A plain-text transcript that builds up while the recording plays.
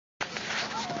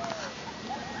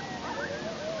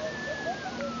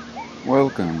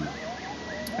Welcome,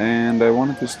 and I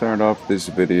wanted to start off this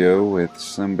video with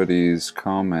somebody's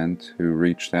comment who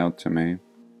reached out to me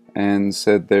and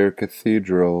said their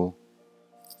cathedral,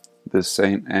 the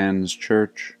St. Anne's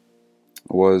Church,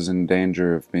 was in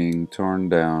danger of being torn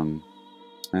down.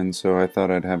 And so I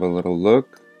thought I'd have a little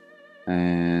look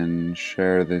and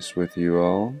share this with you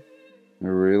all. A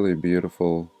really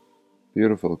beautiful,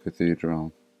 beautiful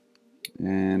cathedral.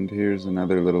 And here's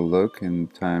another little look in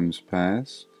times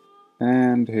past.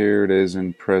 And here it is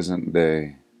in present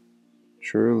day.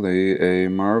 Truly a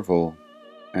marvel.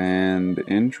 And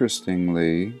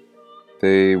interestingly,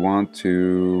 they want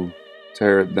to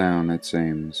tear it down, it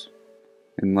seems.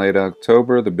 In late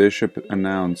October, the bishop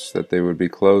announced that they would be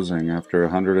closing after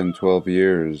 112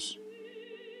 years,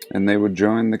 and they would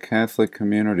join the Catholic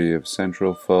community of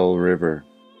Central Fall River.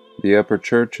 The upper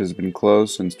church has been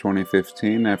closed since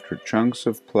 2015 after chunks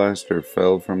of plaster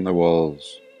fell from the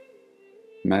walls.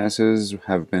 Masses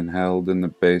have been held in the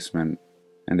basement,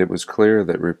 and it was clear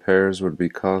that repairs would be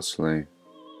costly.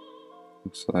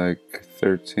 Looks like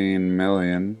 13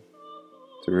 million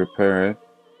to repair it.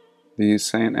 The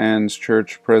St. Anne's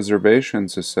Church Preservation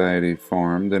Society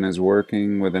formed and is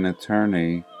working with an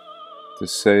attorney to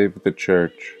save the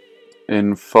church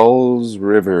in Falls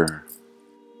River.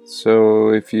 So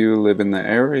if you live in the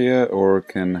area or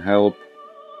can help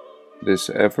this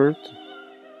effort,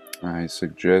 I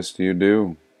suggest you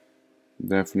do.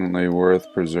 Definitely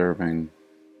worth preserving.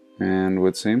 And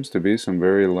what seems to be some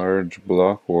very large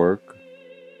block work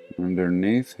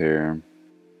underneath here.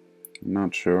 I'm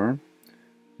not sure.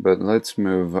 But let's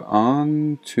move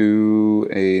on to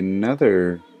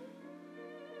another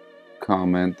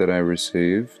comment that I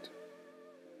received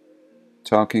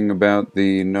talking about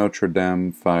the Notre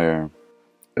Dame fire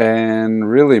and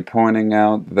really pointing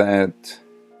out that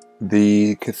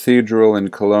the cathedral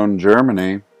in Cologne,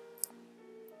 Germany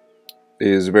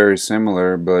is very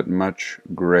similar but much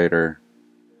greater.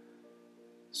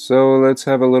 So let's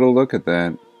have a little look at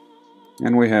that.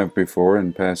 And we have before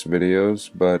in past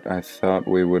videos, but I thought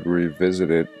we would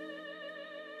revisit it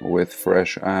with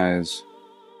fresh eyes.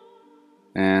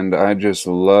 And I just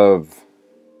love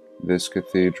this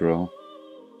cathedral.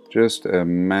 Just a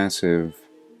massive,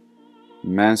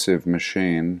 massive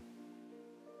machine.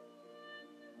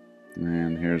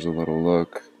 And here's a little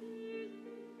look.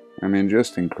 I mean,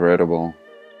 just incredible.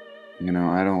 You know,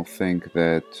 I don't think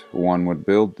that one would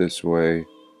build this way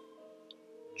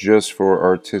just for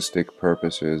artistic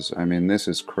purposes. I mean, this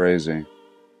is crazy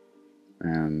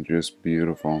and just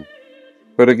beautiful.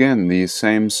 But again, the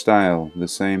same style, the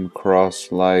same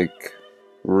cross-like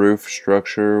roof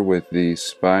structure with the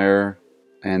spire,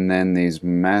 and then these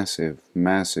massive,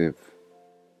 massive,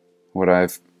 what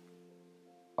I've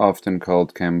often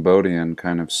called Cambodian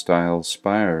kind of style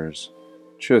spires.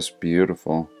 Just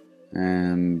beautiful.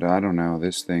 And I don't know,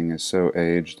 this thing is so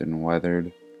aged and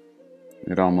weathered.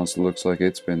 It almost looks like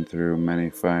it's been through many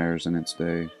fires in its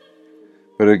day.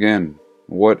 But again,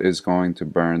 what is going to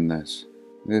burn this?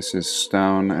 This is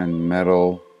stone and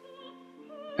metal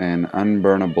and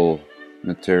unburnable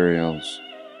materials,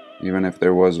 even if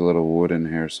there was a little wood in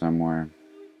here somewhere.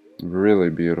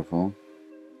 Really beautiful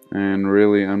and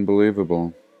really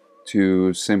unbelievable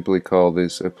to simply call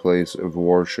this a place of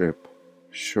worship.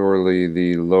 Surely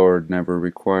the Lord never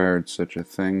required such a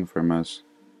thing from us.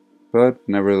 But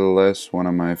nevertheless, one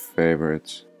of my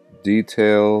favorites.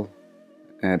 Detail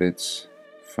at its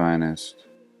finest.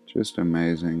 Just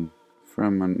amazing.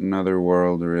 From another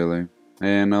world, really.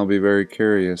 And I'll be very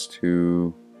curious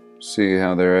to see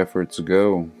how their efforts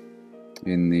go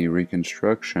in the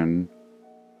reconstruction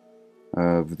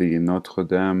of the Notre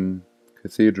Dame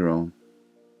Cathedral.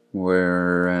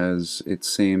 Whereas it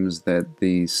seems that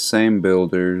the same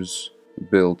builders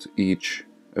built each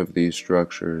of these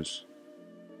structures.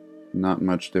 Not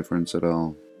much difference at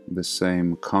all. The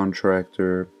same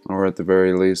contractor, or at the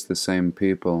very least the same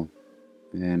people.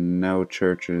 And no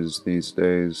churches these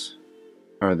days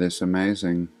are this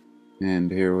amazing.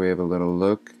 And here we have a little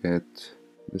look at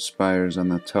the spires on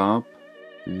the top.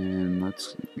 And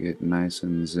let's get nice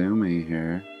and zoomy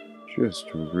here. Just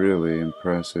really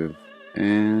impressive.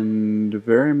 And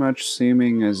very much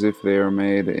seeming as if they are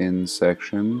made in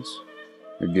sections.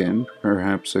 Again,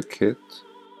 perhaps a kit.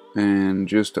 And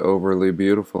just overly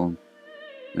beautiful.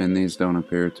 And these don't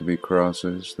appear to be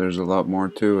crosses. There's a lot more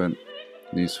to it.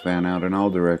 These fan out in all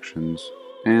directions.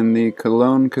 And the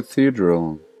Cologne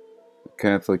Cathedral, the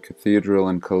Catholic Cathedral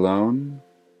in Cologne,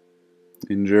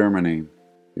 in Germany,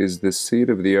 is the seat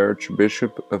of the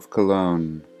Archbishop of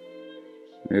Cologne.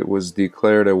 It was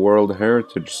declared a World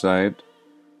Heritage Site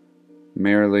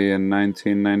merely in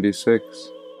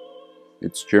 1996.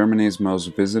 It's Germany's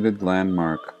most visited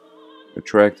landmark,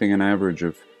 attracting an average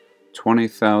of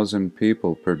 20,000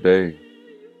 people per day,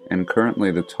 and currently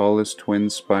the tallest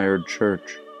twin-spired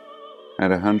church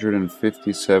at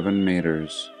 157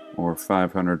 meters, or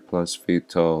 500 plus feet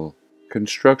tall.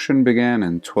 Construction began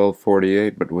in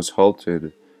 1248 but was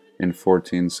halted in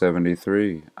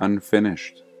 1473,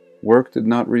 unfinished. Work did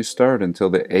not restart until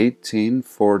the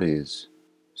 1840s,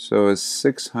 so a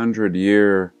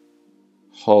 600-year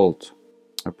halt,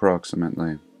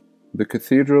 approximately. The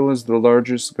cathedral is the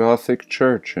largest Gothic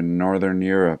church in Northern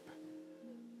Europe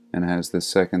and has the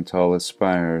second tallest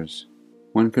spires.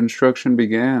 When construction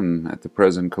began at the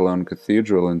present Cologne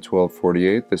Cathedral in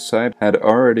 1248, the site had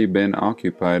already been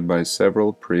occupied by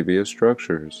several previous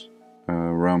structures. A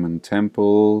Roman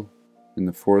temple in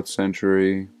the 4th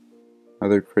century,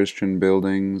 other Christian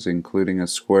buildings, including a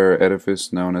square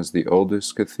edifice known as the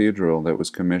oldest cathedral that was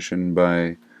commissioned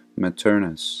by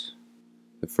Maternus,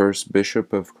 the first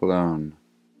bishop of Cologne.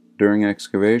 During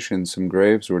excavation, some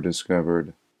graves were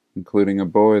discovered, including a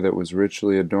boy that was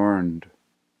richly adorned.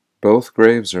 Both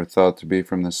graves are thought to be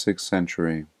from the 6th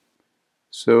century.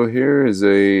 So here is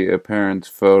a apparent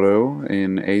photo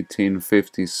in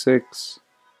 1856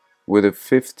 with a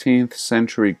 15th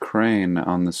century crane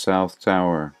on the south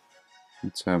tower.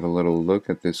 Let's have a little look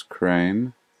at this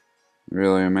crane.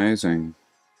 Really amazing.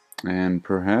 And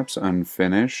perhaps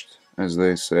unfinished, as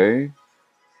they say,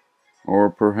 or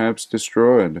perhaps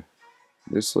destroyed.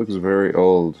 This looks very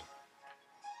old.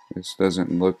 This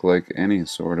doesn't look like any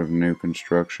sort of new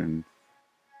construction,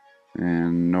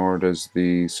 and nor does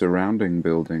the surrounding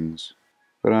buildings.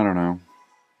 But I don't know.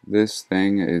 This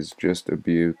thing is just a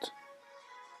beaut.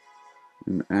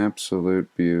 An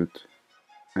absolute beaut.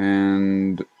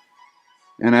 And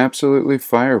absolutely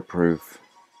fireproof,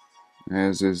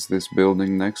 as is this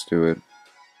building next to it,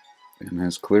 and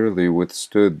has clearly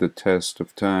withstood the test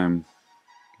of time,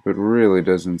 but really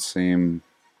doesn't seem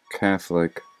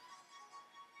Catholic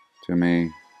to me.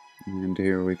 And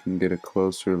here we can get a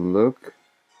closer look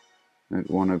at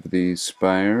one of the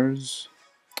spires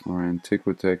or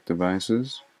Antiquitech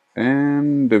devices,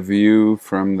 and a view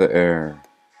from the air.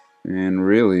 And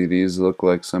really these look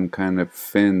like some kind of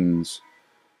fins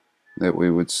that we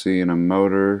would see in a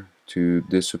motor to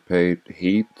dissipate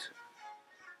heat.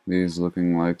 These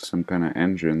looking like some kind of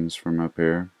engines from up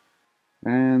here.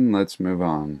 And let's move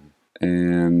on.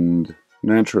 And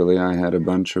naturally I had a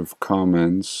bunch of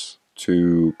comments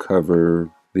to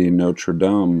cover the Notre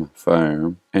Dame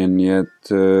fire, and yet,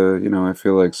 I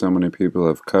feel like so many people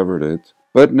have covered it.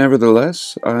 But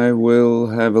nevertheless, I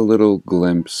will have a little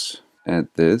glimpse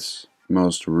at this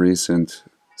most recent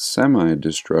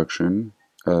semi-destruction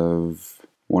of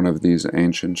one of these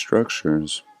ancient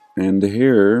structures. And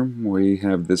here we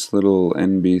have this little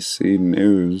NBC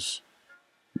News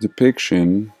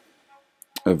depiction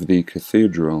of the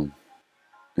cathedral,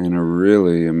 and a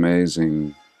really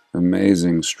amazing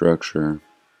structure,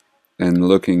 and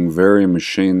looking very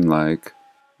machine-like,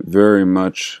 very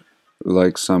much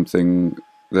like something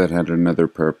that had another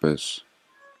purpose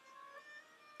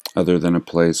other than a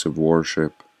place of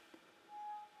worship,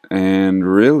 and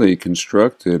really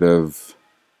constructed of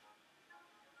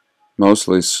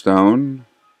mostly stone,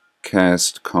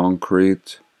 cast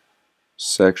concrete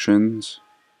sections.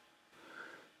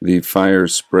 The fire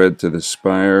spread to the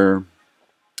spire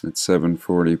at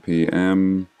 7:40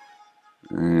 p.m.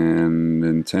 and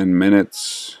in 10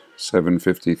 minutes,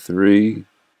 7:53,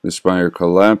 the spire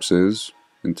collapses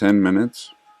in 10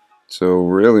 minutes. So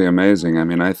really amazing. I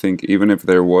mean, I think even if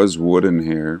there was wood in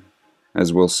here,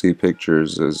 as we'll see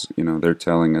pictures, as they're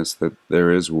telling us that there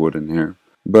is wood in here.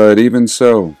 But even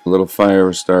so, a little fire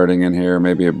is starting in here,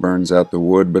 maybe it burns out the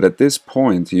wood, but at this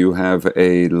point you have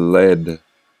a lead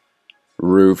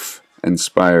roof and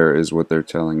spire is what they're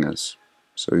telling us.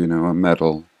 So, a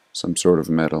metal, some sort of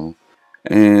metal.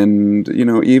 And,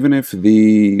 even if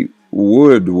the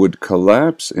wood would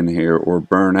collapse in here or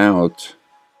burn out,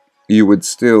 you would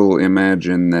still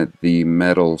imagine that the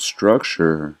metal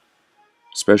structure,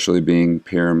 especially being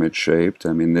pyramid shaped,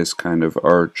 I mean this kind of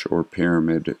arch or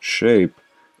pyramid shape,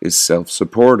 is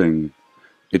self-supporting.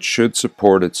 It should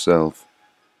support itself.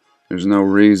 There's no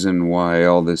reason why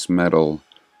all this metal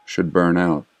should burn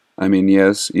out. I mean,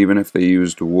 yes, even if they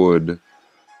used wood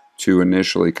to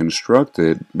initially construct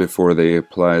it before they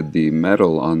applied the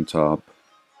metal on top,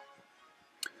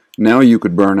 now you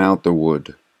could burn out the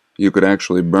wood. You could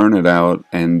actually burn it out,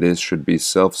 and this should be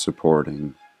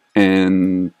self-supporting.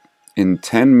 And in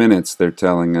 10 minutes they're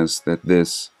telling us that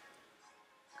this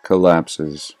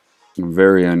collapses.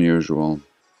 Very unusual.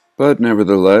 But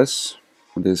nevertheless,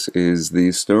 this is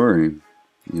the story.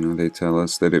 You know, they tell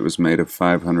us that it was made of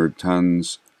 500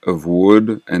 tons of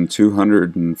wood and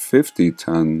 250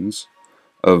 tons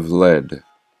of lead.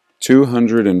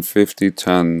 250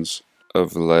 tons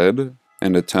of lead,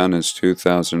 and a ton is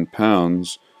 2,000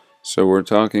 pounds, so we're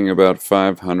talking about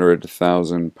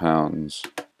 500,000 pounds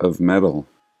of metal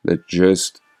that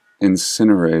just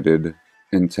incinerated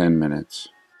in 10 minutes.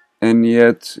 And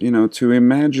yet, you know, to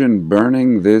imagine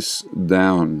burning this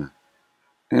down,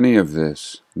 any of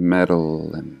this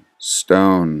metal and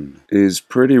stone, is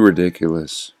pretty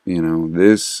ridiculous. You know,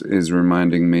 this is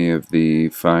reminding me of the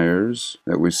fires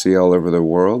that we see all over the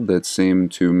world that seem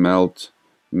to melt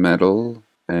metal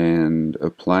and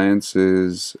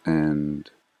appliances and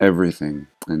everything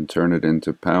and turn it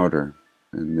into powder.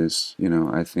 And this, you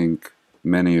know, I think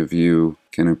many of you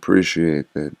can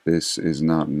appreciate that this is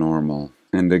not normal.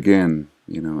 And again,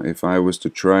 you know, if I was to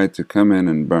try to come in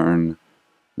and burn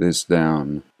this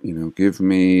down, you know, give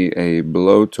me a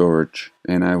blowtorch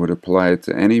and I would apply it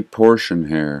to any portion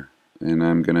here, and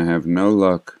I'm gonna have no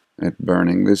luck at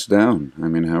burning this down. I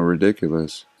mean, how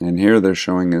ridiculous. And here they're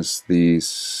showing us the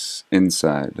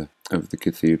inside of the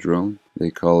cathedral.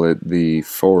 They call it the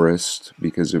forest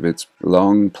because of its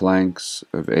long planks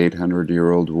of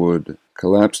 800-year-old wood,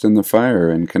 collapsed in the fire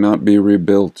and cannot be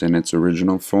rebuilt in its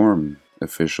original form,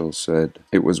 officials said.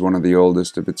 It was one of the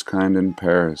oldest of its kind in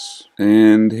Paris.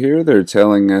 And here they're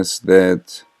telling us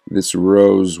that this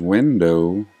rose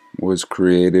window was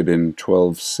created in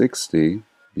 1260.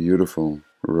 Beautiful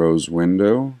rose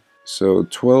window. So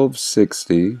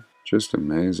 1260, just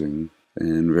amazing,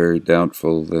 and very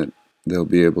doubtful that they'll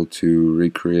be able to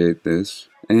recreate this.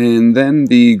 And then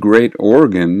the great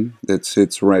organ that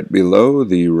sits right below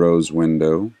the rose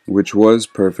window, which was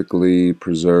perfectly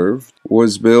preserved,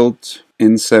 was built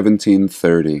in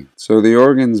 1730. So the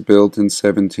organ's built in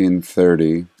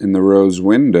 1730, and the rose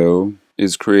window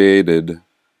is created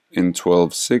in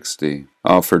 1260,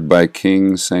 offered by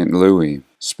King St. Louis.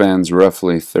 Spans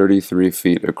roughly 33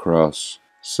 feet across.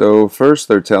 So first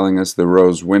they're telling us the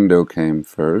rose window came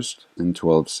first in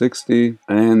 1260,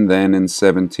 and then in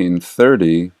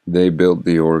 1730 they built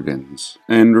the organs.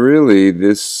 And really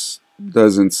this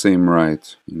doesn't seem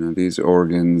right. You know, these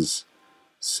organs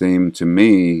seem to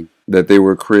me that they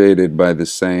were created by the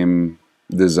same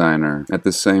designer at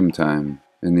the same time,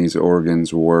 and these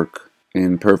organs work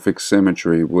in perfect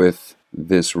symmetry with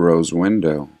this rose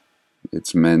window.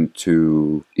 It's meant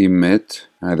to emit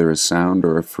either a sound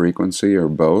or a frequency or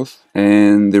both,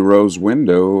 and the rose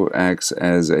window acts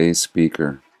as a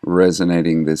speaker,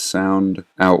 resonating this sound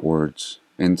outwards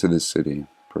into the city,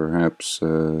 perhaps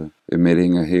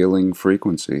emitting a healing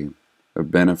frequency, a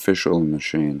beneficial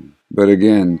machine. But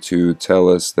again, to tell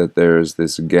us that there's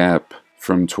this gap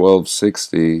from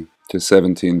 1260 to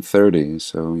 1730,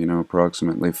 so, you know,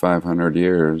 approximately 500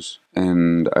 years,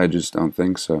 and I just don't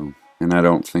think so. And I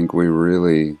don't think we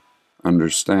really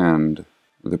understand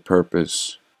the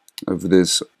purpose of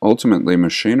this ultimately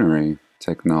machinery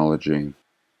technology.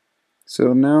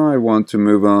 So now I want to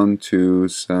move on to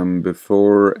some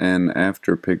before and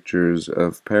after pictures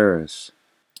of Paris,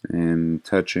 and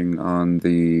touching on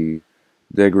the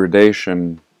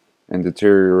degradation and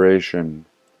deterioration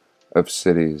of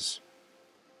cities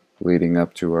leading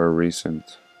up to our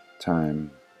recent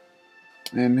time.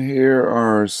 And here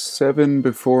are 7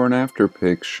 before and after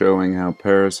pics showing how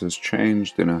Paris has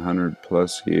changed in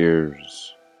 100+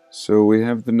 years. So we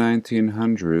have the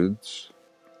 1900s,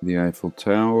 the Eiffel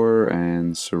Tower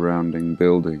and surrounding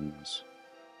buildings,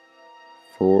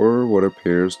 for what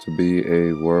appears to be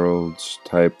a world's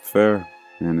type fair.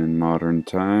 And in modern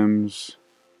times,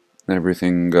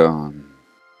 everything gone.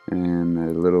 And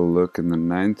a little look in the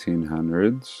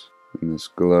 1900s, in this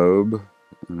globe.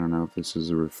 I don't know if this is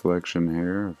a reflection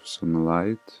here of some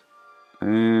light.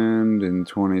 And in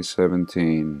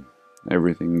 2017,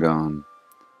 everything gone.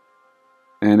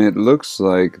 And it looks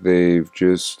like they've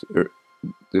just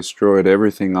destroyed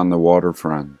everything on the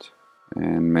waterfront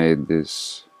and made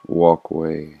this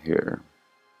walkway here.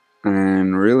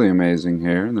 And really amazing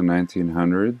here in the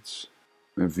 1900s,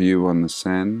 a view on the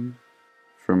Seine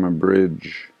from a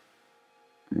bridge.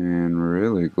 And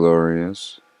really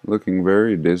glorious. Looking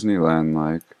very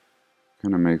Disneyland-like.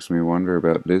 Kind of makes me wonder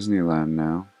about Disneyland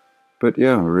now. But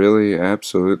yeah, really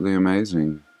absolutely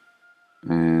amazing.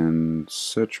 And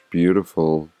such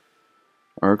beautiful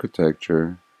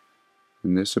architecture.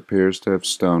 And this appears to have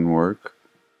stonework,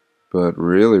 but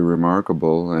really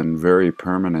remarkable and very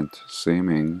permanent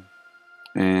seeming.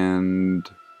 And,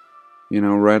 you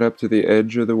know, right up to the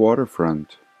edge of the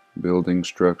waterfront. Building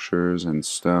structures and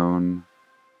stone.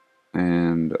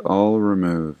 And all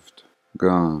removed,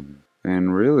 gone.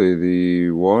 And really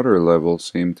the water level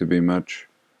seemed to be much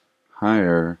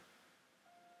higher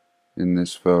in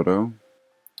this photo.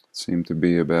 It seemed to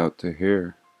be about to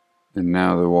here. And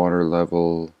now the water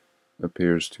level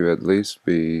appears to at least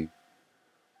be,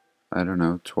 I don't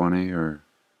know, 20 or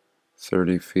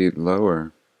 30 feet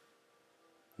lower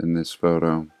than this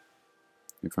photo,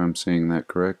 if I'm seeing that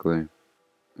correctly.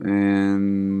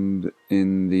 And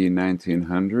in the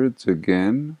 1900s,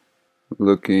 again,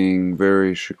 looking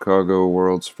very Chicago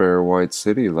World's Fair White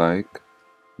City-like,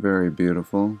 very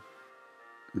beautiful,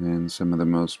 and some of the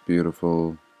most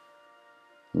beautiful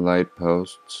light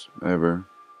posts ever.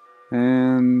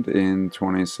 And in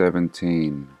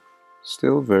 2017,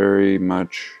 still very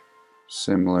much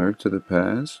similar to the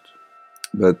past,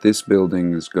 but this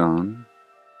building is gone,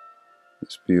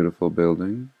 this beautiful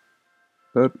building,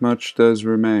 but much does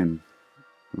remain.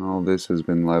 All this has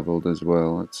been leveled as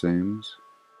well, it seems,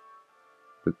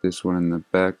 but this one in the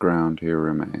background here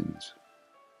remains.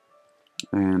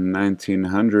 And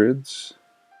 1900s,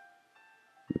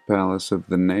 the Palace of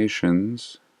the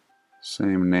Nations,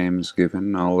 same names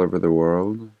given all over the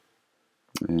world,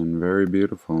 and very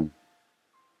beautiful.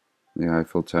 The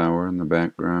Eiffel Tower in the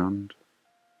background,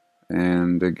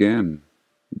 and again,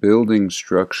 building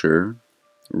structure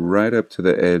right up to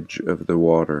the edge of the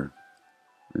water.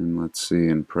 And let's see,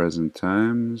 in present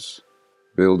times,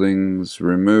 buildings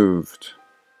removed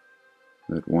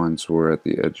that once were at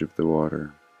the edge of the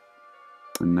water.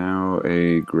 And now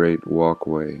a great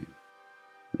walkway.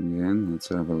 Again, let's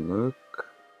have a look.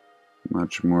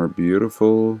 Much more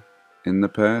beautiful in the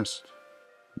past.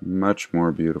 Much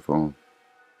more beautiful.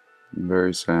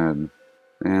 Very sad.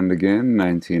 And again,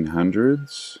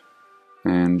 1900s.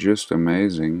 And just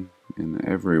amazing in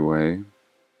every way.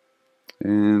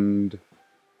 And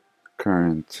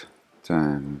current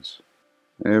times.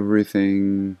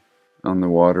 Everything on the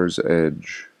water's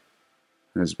edge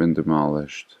has been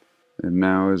demolished. And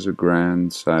now is a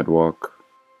grand sidewalk.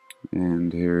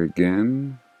 And here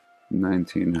again,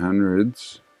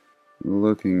 1900s,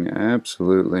 looking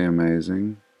absolutely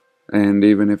amazing. And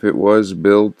even if it was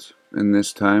built in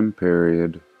this time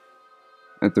period,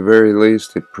 at the very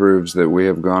least it proves that we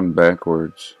have gone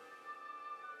backwards.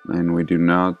 And we do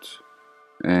not,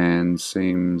 and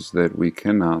seems that we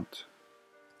cannot,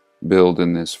 build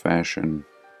in this fashion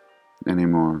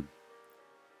anymore.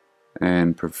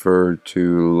 And prefer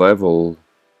to level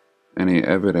any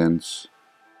evidence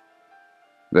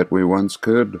that we once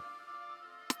could.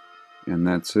 And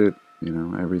that's it, you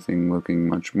know, everything looking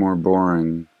much more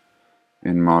boring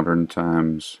in modern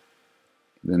times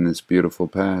than this beautiful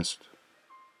past.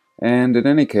 And in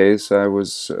any case, I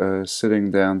was sitting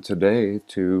down today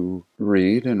to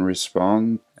read and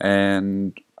respond,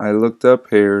 and I looked up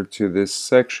here to this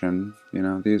section. You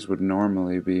know, these would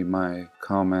normally be my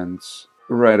comments.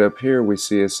 Right up here we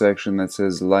see a section that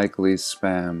says likely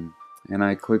spam. And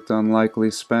I clicked on likely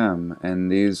spam,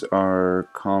 and these are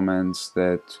comments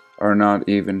that are not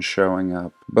even showing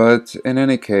up. But in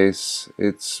any case,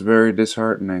 it's very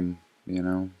disheartening, you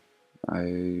know.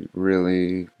 I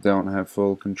really don't have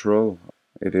full control.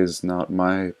 It is not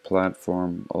my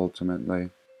platform, ultimately.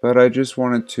 But I just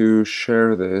wanted to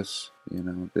share this. You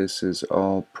know, this is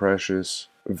all precious,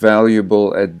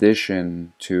 valuable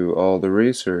addition to all the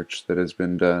research that has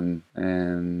been done.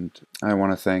 And I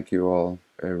want to thank you all.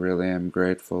 I really am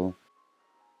grateful.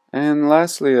 And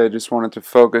lastly, I just wanted to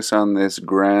focus on this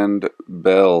grand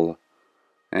bell.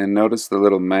 And notice the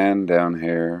little man down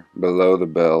here below the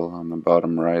bell on the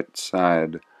bottom right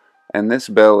side. And this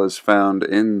bell is found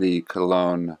in the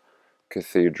Cologne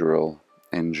Cathedral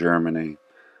in Germany.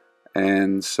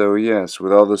 And so yes,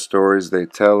 with all the stories they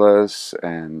tell us,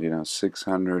 and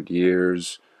 600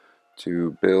 years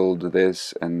to build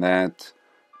this and that,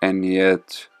 and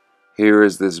yet here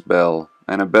is this bell.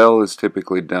 And a bell is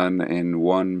typically done in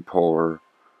one pour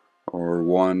or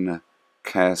one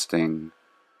casting.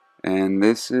 And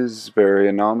this is very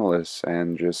anomalous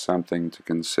and just something to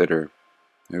consider.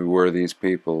 Who were these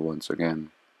people once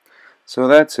again? So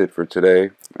that's it for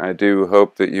today. I do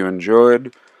hope that you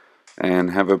enjoyed,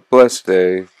 and have a blessed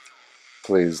day.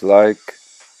 Please like,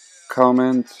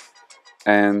 comment,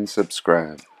 and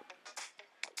subscribe.